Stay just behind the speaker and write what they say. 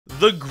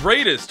the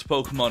greatest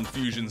Pokemon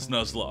Fusions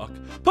Nuzlocke.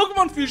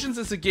 Pokemon Fusions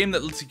is a game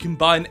that lets you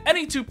combine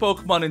any two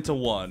Pokemon into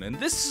one, and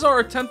this is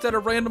our attempt at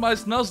a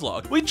randomized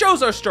Nuzlocke. We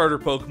chose our starter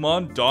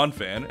Pokemon,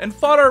 Donphan, and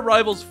fought our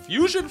rivals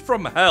Fusion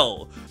from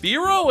Hell,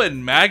 Fearow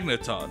and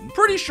Magneton.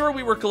 Pretty sure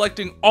we were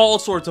collecting all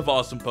sorts of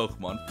awesome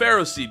Pokemon,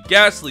 Ferroseed,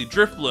 Ghastly,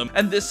 Drifloon,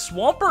 and this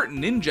Swampert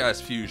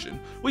Ninjask fusion.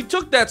 We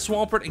took that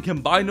Swampert and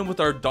combined him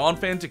with our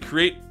Donphan to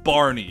create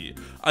Barney.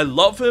 I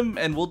love him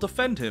and will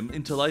defend him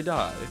until I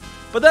die.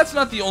 But that's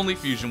not the only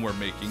fusion we're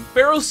making.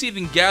 Ferroseed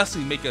and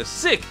Ghastly make a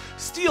sick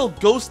Steel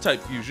Ghost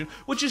type fusion,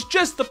 which is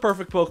just the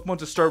perfect Pokemon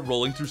to start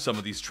rolling through some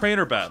of these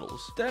trainer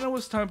battles. Then it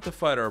was time to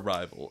fight our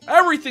rival.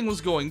 Everything was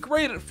going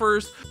great at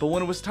first, but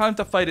when it was time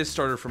to fight his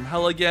starter from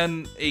Hell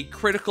again, a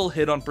critical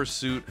hit on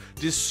Pursuit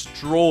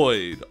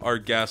destroyed our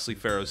Ghastly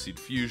Ferroseed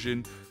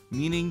fusion,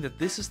 meaning that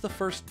this is the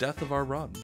first death of our run.